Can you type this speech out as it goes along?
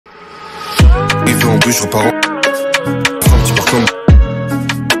arrivé en bus, je repars en tu pars comme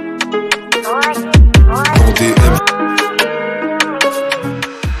en DM.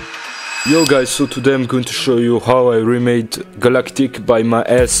 Yo guys, so today I'm going to show you how I remade Galactic by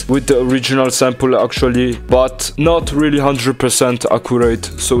Maes with the original sample actually, but not really 100% accurate,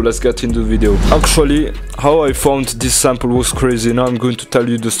 so let's get into the video. Actually, how I found this sample was crazy. Now I'm going to tell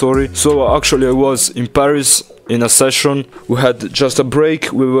you the story. So actually I was in Paris in a session. We had just a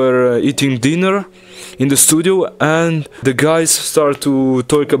break, we were eating dinner in the studio and the guys start to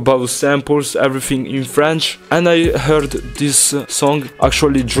talk about samples, everything in French, and I heard this song.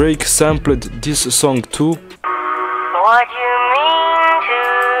 Actually Drake sampled this song too. What you mean to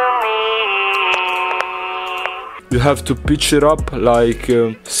me? You have to pitch it up like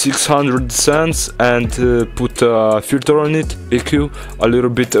 600 cents and put a filter on it, EQ, a little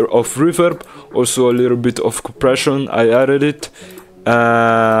bit of reverb, also a little bit of compression. I added it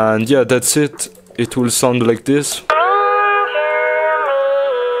and yeah, that's it. It will sound like this.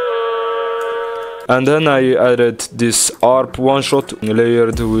 And then I added this ARP one shot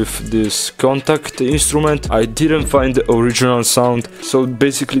layered with this contact instrument. I didn't find the original sound, so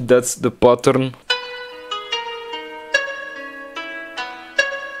basically that's the pattern.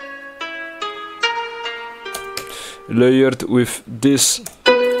 Layered with this.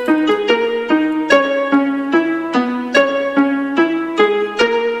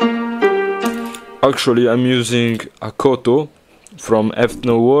 Actually I'm using a Koto from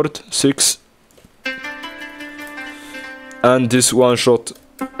Ethno World 6 and this one shot.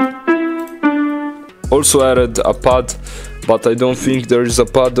 Also added a pad, but I don't think there is a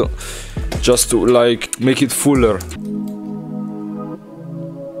pad, just to like make it fuller.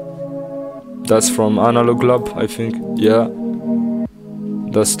 That's from Analog Lab, I think. Yeah,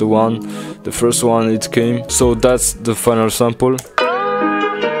 that's the one, the first one it came. So that's the final sample.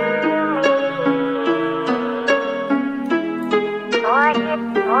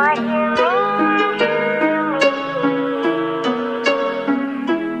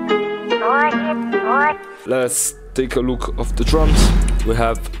 Let's take a look of the drums. We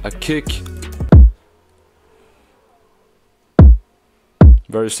have a kick.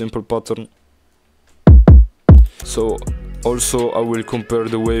 Very simple pattern. So also I will compare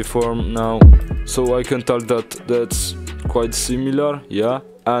the waveform now. So I can tell that that's quite similar, yeah.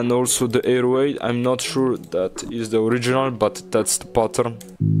 And also the airway, I'm not sure that is the original, but that's the pattern.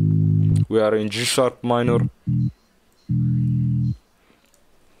 We are in G sharp minor.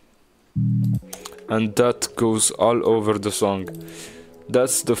 And that goes all over the song.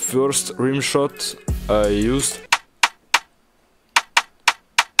 That's the first rim shot I used.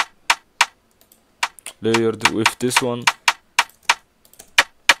 Layered with this one.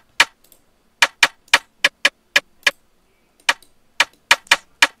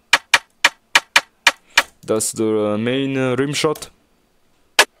 That's the main rim shot.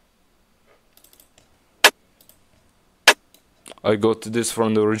 I got this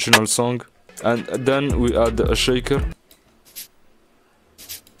from the original song. And then we add a shaker.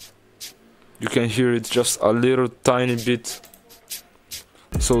 You can hear it just a little tiny bit.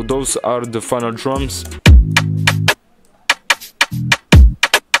 So those are the final drums.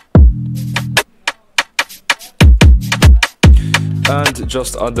 And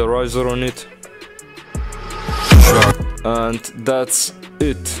just add the riser on it. And that's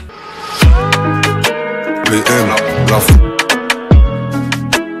it.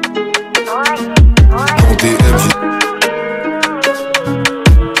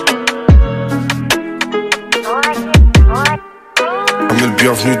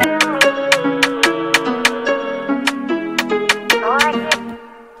 Bienvenue.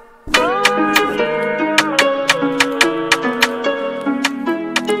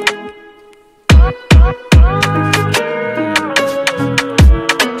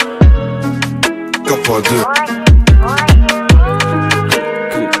 Kappa 2.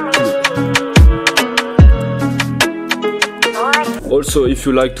 Also, if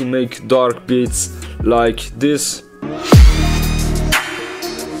you like to make dark beats like this,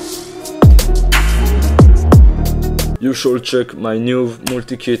 you should check my new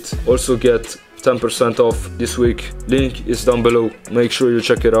multi-kit. Also get 10% off this week. Link is down below. Make sure you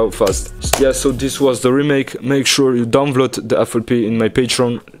check it out fast. Yeah, so this was the remake. Make sure you download the FLP in my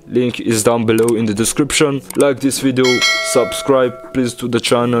Patreon. Link is down below in the description. Like this video, subscribe please to the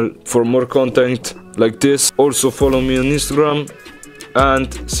channel for more content like this. Also follow me on Instagram and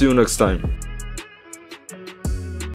see you next time.